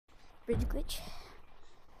bridge glitch.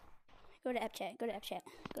 Go to app chat. Go to app chat.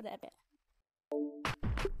 Go to app chat.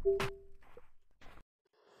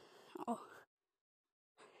 Oh.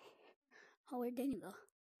 Oh, where'd Danny go?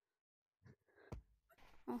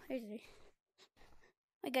 Oh, here's he.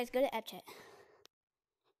 Wait, guys, go to app chat.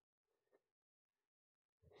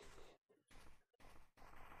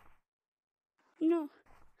 No.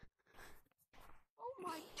 Oh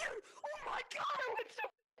my god! Oh my god! I went so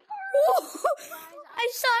I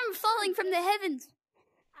saw him falling from the heavens.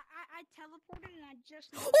 I teleported and I just...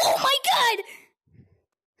 Oh my god!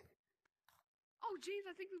 Oh jeez,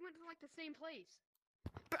 I think we went to like the same place.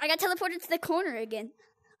 I got teleported to the corner again.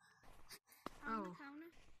 On the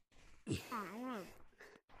counter. I wanna...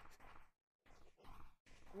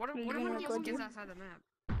 What you if gonna one of record these too? outside the map?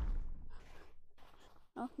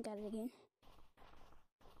 Oh, got it again.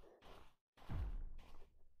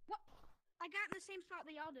 I got in the same spot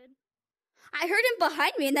that y'all did. I heard him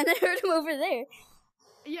behind me and then I heard him over there.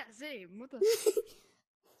 Yeah, same. What the?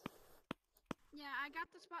 Yeah, I got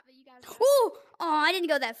the spot that you guys got. Oh, I didn't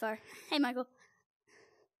go that far. Hey, Michael.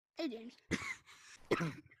 Hey, James.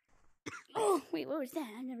 Oh, wait, what was that?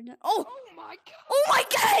 I've never done. Oh, Oh my god! oh my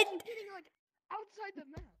god! I'm getting like outside the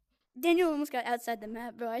map. Daniel almost got outside the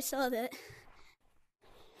map, bro. I saw that.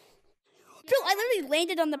 Bro, I literally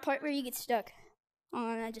landed on the part where you get stuck. Oh,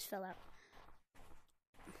 and I just fell out.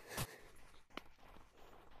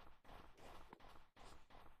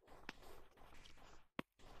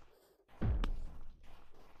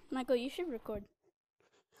 Michael, you should record.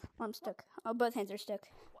 Oh, I'm stuck. Oh, both hands are stuck.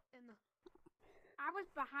 What in the? I was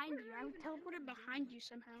behind you. I was teleported behind you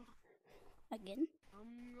somehow. Again?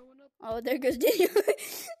 I'm going up. Oh, there goes Daniel.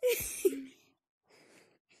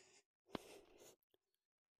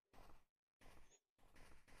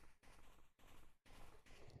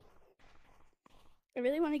 I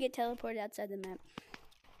really want to get teleported outside the map.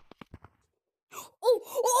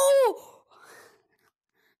 Oh!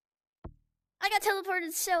 I got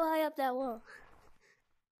teleported so high up that wall.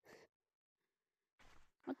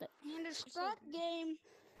 What the? And a stuck game.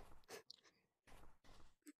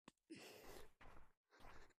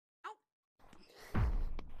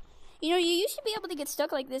 You know, you used to be able to get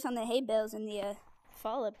stuck like this on the hay bales in the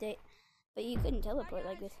fall update, but you couldn't teleport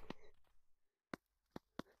like this.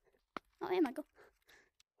 Oh, hey, Michael.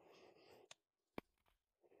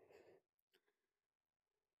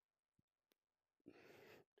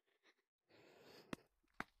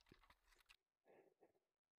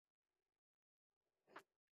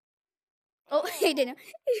 Oh, hey, Daniel.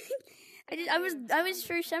 I was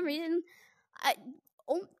for some reason,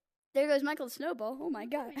 oh, there goes Michael's snowball. Oh my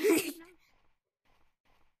god.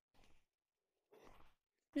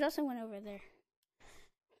 There's also one over there.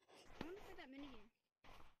 I want to play that minigame.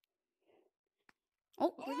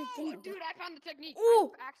 Oh, where did Daniel go? Dude, I found the technique.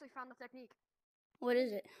 Ooh. I actually found the technique. What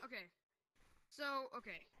is it? Okay. So,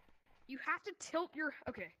 okay. You have to tilt your...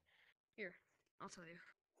 Okay. Here. I'll tell you.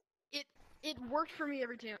 It worked for me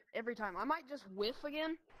every time. I might just whiff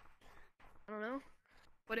again. I don't know.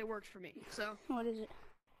 But it worked for me. So, What is it?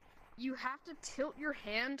 you have to tilt your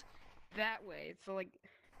hand that way. So, like...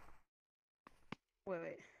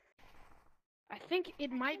 Wait. I think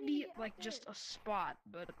it might be, like, just a spot,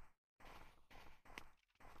 but...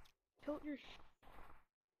 Tilt your...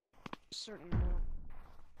 certain amount.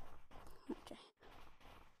 Okay.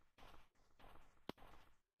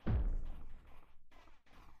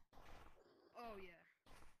 Oh, yeah.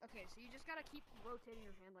 Okay, so you just gotta keep rotating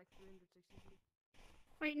your hand like 360 degrees.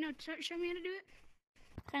 Wait, no, show me how to do it.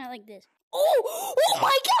 Kind of like this. Oh! Oh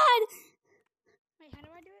my god! Wait, how do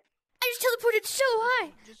I do it? I just teleported so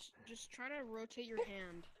high! Just try to rotate your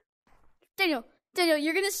hand. Daniel,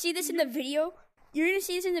 you're gonna see this in the video. You're gonna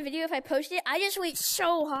see this in the video if I post it. I just went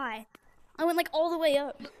so high. I went like all the way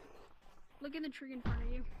up. Look at the tree in front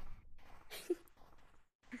of you.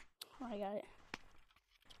 Oh, I got it.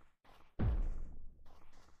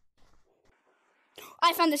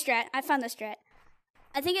 I found the strat.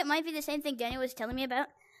 I think it might be the same thing Daniel was telling me about,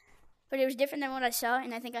 but it was different than what I saw,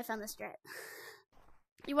 and I think I found the strat.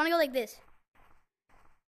 You want to go like this?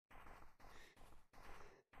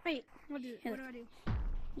 Wait, what do I do?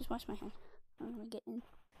 Just wash my hand. I'm gonna get in.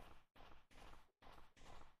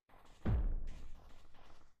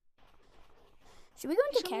 Should we go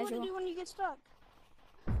into Show me what casual? to do when you get stuck.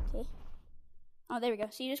 Okay. Oh, there we go.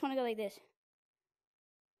 So you just want to go like this.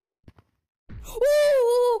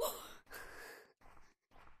 Ooh!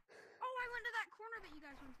 Oh, I went to that corner that you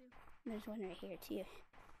guys went to. There's one right here too.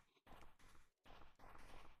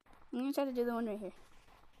 I'm gonna try to do the one right here.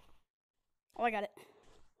 Oh, I got it.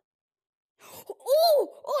 Oh,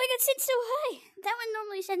 I got sent so high. That one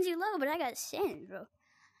normally sends you low, but I got sent, bro.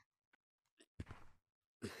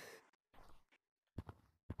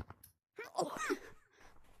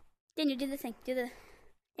 Daniel, do the thing.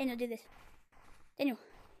 Daniel, do this. Daniel,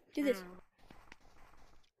 do this.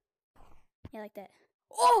 Yeah, like that.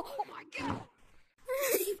 Oh! Oh my god!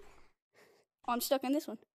 Oh, I'm stuck on this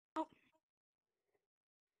one.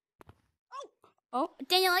 Oh,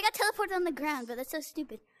 Daniel, I got teleported on the ground, but that's so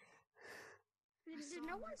stupid. Did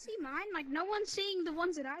no one see mine? Like, no one's seeing the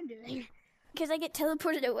ones that I'm doing. Because I get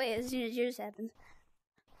teleported away as soon as yours happens.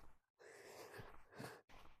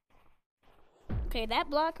 Okay, that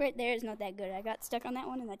block right there is not that good. I got stuck on that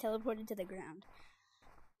one and I teleported to the ground.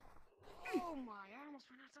 Oh my, I almost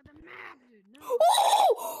went outside the map, dude. No.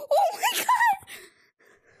 Oh! Oh my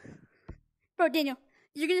god! Bro, Daniel,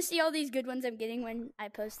 you're gonna see all these good ones I'm getting when I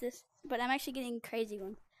post this, but I'm actually getting crazy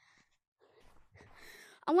ones.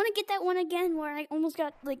 I want to get that one again where I almost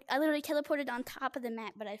got, like, I literally teleported on top of the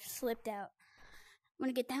map, but I slipped out. I want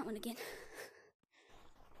to get that one again.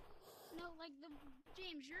 No, like,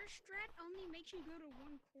 James, your strat only makes you go to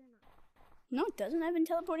one corner. No, it doesn't. I've been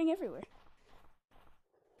teleporting everywhere.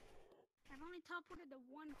 I've only teleported to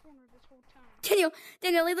one corner this whole time.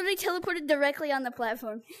 Daniel, I literally teleported directly on the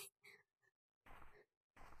platform.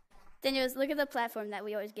 Daniel, look at the platform that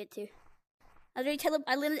we always get to. I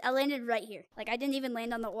landed right here. Like, I didn't even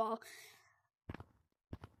land on the wall.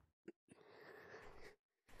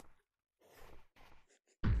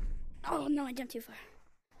 Oh, no, I jumped too far.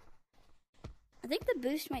 I think the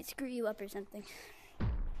boost might screw you up or something.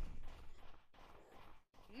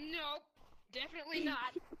 Nope, definitely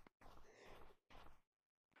not.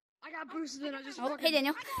 I got boosted and I just Oh, hey,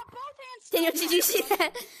 Daniel. I got both hands stuck. Daniel, did you see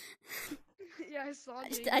that? Yeah, I saw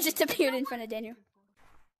it. I just appeared in front of Daniel.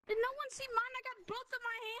 Did no one see mine? I got both of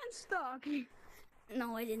my hands stuck.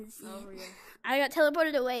 No, I didn't see Oh, it. yeah. I got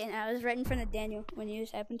teleported away and I was right in front of Daniel when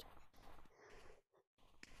yours happened.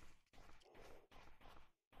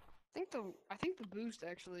 I think the boost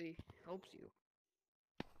actually helps you.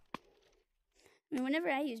 I mean, whenever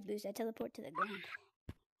I use boost, I teleport to the ground.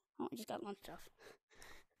 Oh, I just got launched off.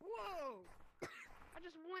 Whoa! I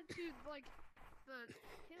just went to, like, the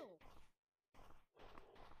hill.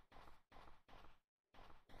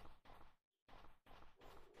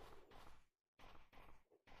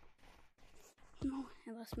 No,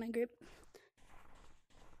 I lost my grip.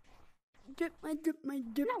 Drip, my drip, my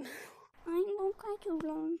drip. No. I ain't gonna cry too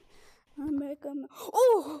long. I'm back on my...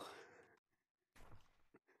 Oh!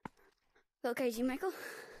 Go crazy, Michael.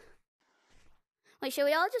 Wait, should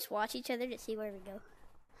we all just watch each other to see where we go?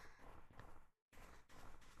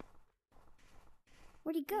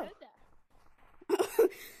 Where'd he go?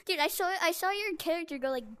 Dude, I saw your character go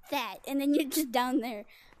like that, and then you're just down there.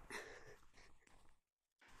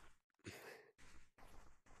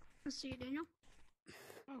 Let's see it, Daniel.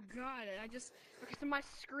 Oh god, okay, so my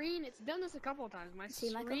screen, it's done this a couple of times. My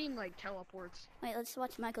See, Michael? screen, like, teleports. Wait, let's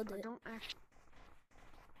watch Michael do I it. don't actually...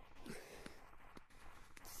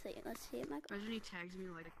 Let's see it, Michael. Imagine he tags me,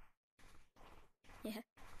 like... Yeah.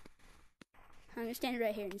 I'm gonna stand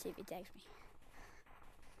right here and see if he tags me.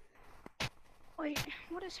 Wait,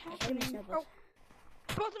 what is I hit him happening? with snowballs.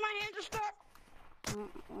 Oh, both of my hands are stuck. Oh,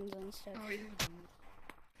 one's unstuck. Oh, yeah.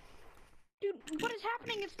 Dude, what is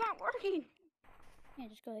happening? It's not working. Yeah,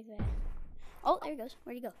 just go like that. Oh, there he goes.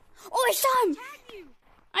 Where'd he go? Oh, I saw him! Tag you.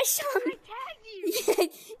 I saw I him! tagged you.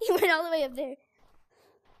 He went all the way up there.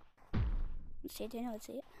 Let's see it, Daniel. Let's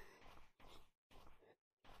see it.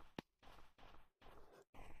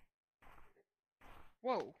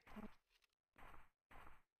 Whoa.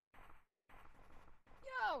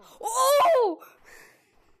 Yo! Oh!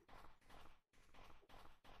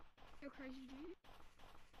 Go crazy, dude.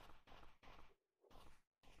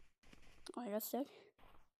 Oh, I got stuck.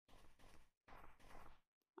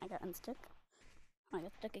 I got unstuck. I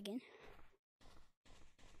got stuck again.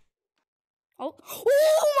 Oh!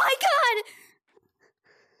 Oh my god!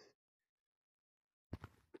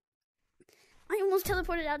 I almost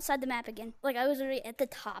teleported outside the map again. Like, I was already at the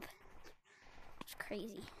top. It's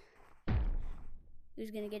crazy. Who's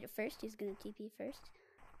gonna get it first? Who's gonna TP first?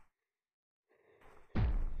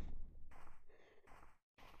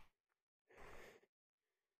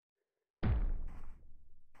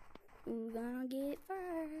 Who's gonna get it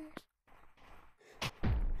first?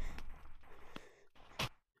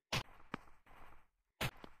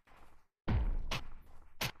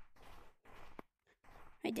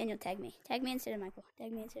 Alright, Daniel, tag me. Tag me instead of Michael.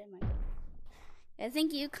 Tag me instead of Michael. I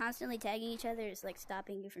think you constantly tagging each other is like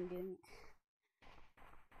stopping you from doing it.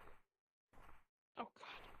 Oh,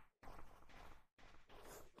 God.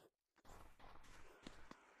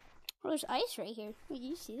 Oh, there's ice right here. Wait,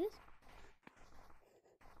 you see this?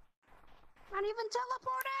 Not even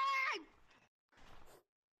teleporting.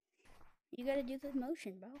 You gotta do the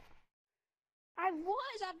motion, bro. I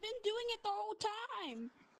was. I've been doing it the whole time.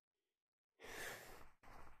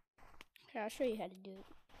 Here, I'll show you how to do it.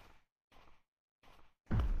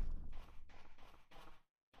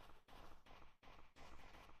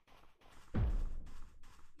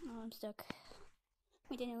 Oh, I'm stuck.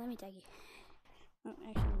 Wait, Daniel, let me tag you. Oh,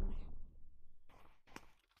 actually, never mind.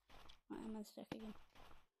 Oh, I'm unstuck again.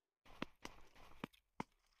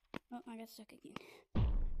 Oh, I got stuck again.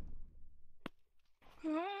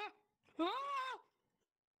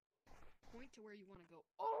 Point to where you want to go.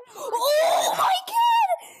 Oh Oh my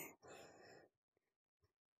god!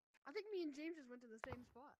 I think me and James just went to the same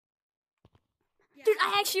spot. Yeah, Dude,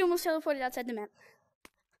 I actually almost teleported outside the map.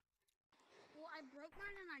 Well, I broke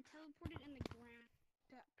mine and I teleported in the ground.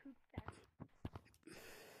 That poop that.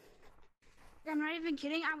 I'm not even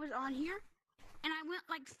kidding. I was on here, and I went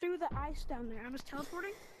like through the ice down there. I was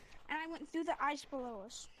teleporting, and I went through the ice below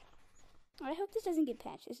us. I hope this doesn't get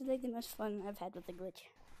patched. This is like the most fun I've had with the glitch.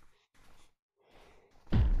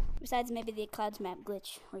 Besides maybe the Clouds map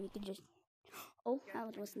glitch, where you could just... Oh,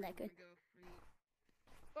 that wasn't that good.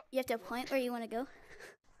 You have to point where you want to go.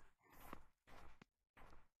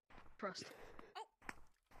 Trust. Oh,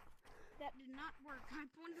 that did not work. I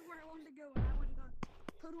pointed where I wanted to go, and I went the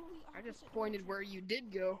totally opposite I just pointed direction. where you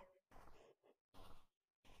did go.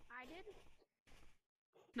 I did.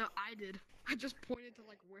 No, I did. I just pointed to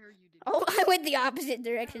like where you did. Oh, I went the opposite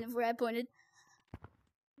direction of where I pointed.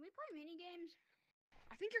 Can we play mini games?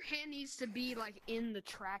 I think your hand needs to be like in the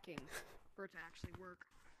tracking for it to actually work.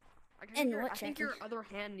 Like, And what I think your tracking? other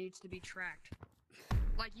hand needs to be tracked.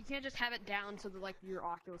 Like you can't just have it down to the like your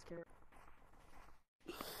Oculus camera.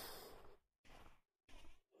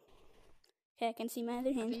 Okay, I can see my other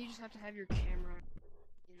I hand. think you just have to have your camera.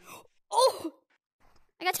 Oh!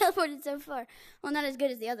 I got teleported so far. Well, not as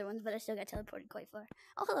good as the other ones, but I still got teleported quite far.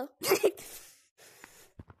 Oh, hello. Can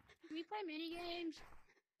we play mini games?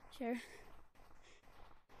 Sure.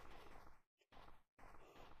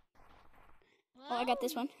 Oh, I got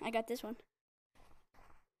this one. I got this one.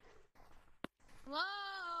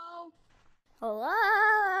 Hello.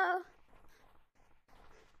 Hello?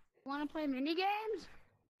 Want to play mini games?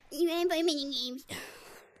 You ain't play mini games.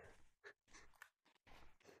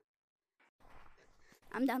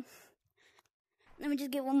 I'm done. Let me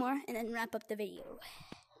just get one more and then wrap up the video.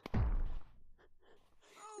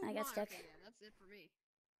 I got stuck. Okay, yeah, that's it for me.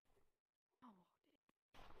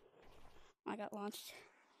 I got launched.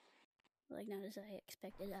 Like, not as I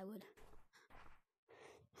expected I would.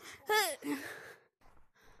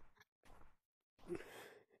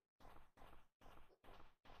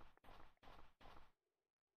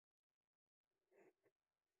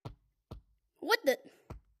 What the?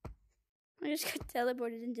 I just got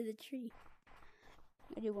teleported into the tree.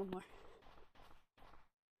 I do one more.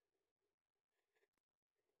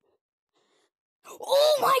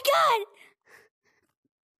 Oh my god!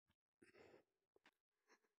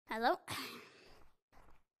 Hello? Can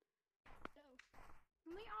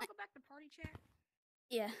we all go back to party chat?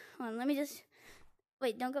 Yeah, hold on, let me just...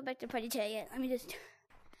 Wait, don't go back to party chat yet. Let me just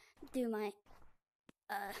do my,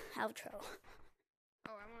 outro. Oh,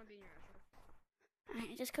 I want to be in your outro.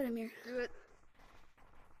 Alright, just go to mirror. Do it.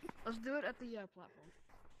 Let's do it at the platform.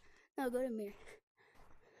 No, go to mirror.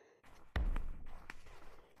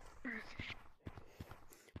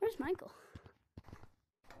 Where's Michael?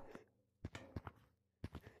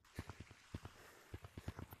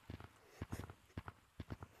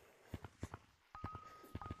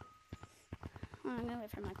 Oh, I'm gonna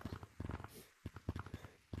wait for Michael.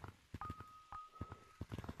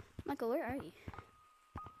 Michael, where are you?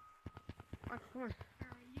 Oh, come on. Where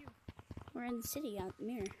are you? We're in the city out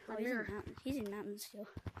mirror. We're Oh, he's mirror. in mountain. He's in mountains still.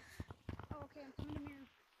 Oh, okay, I'm coming to mirror.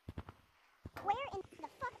 Where in the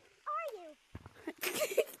fuck are you?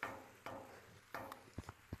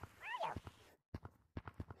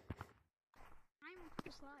 I'm on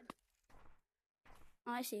the slide.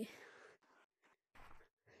 Oh, I see.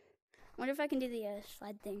 Wonder if I can do the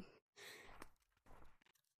slide thing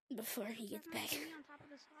before he gets Is that back. gonna be me on top of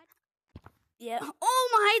the slide? Yeah. Oh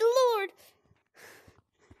my lord!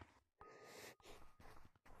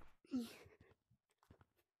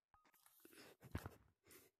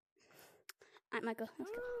 Alright, Michael,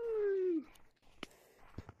 let's go.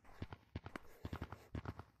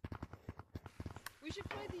 We should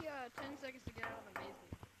play the 10 seconds to get out of the maze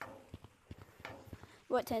game.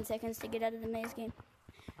 What, 10 seconds to get out of the maze game?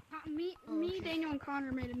 Me, okay. Daniel, and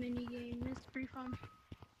Connor made a mini game. It's pretty fun.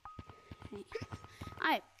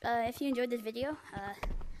 Alright, if you enjoyed this video,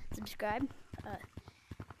 subscribe.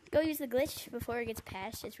 Go use the glitch before it gets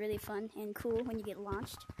patched. It's really fun and cool when you get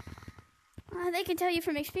launched. They can tell you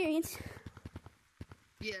from experience.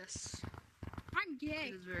 Yes. I I'm gay.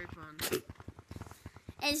 It is very fun.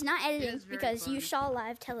 And it's not editing is very because you fun. saw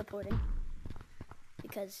live teleporting.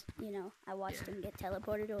 Because, I watched him get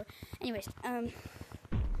teleported. Anyways,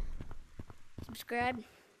 subscribe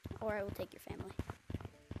or I will take your family.